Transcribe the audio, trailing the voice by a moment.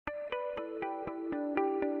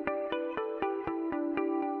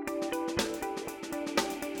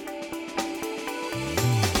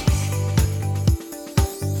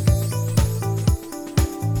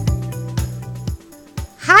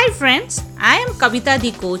Hi friends, I am Kavita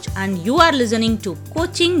the coach and you are listening to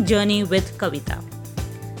Coaching Journey with Kavita.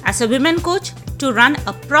 As a women coach, to run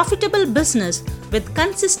a profitable business with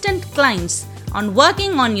consistent clients on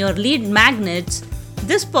working on your lead magnets,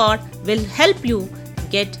 this pod will help you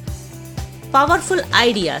get powerful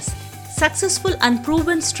ideas, successful and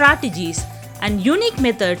proven strategies and unique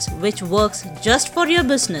methods which works just for your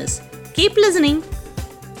business. Keep listening.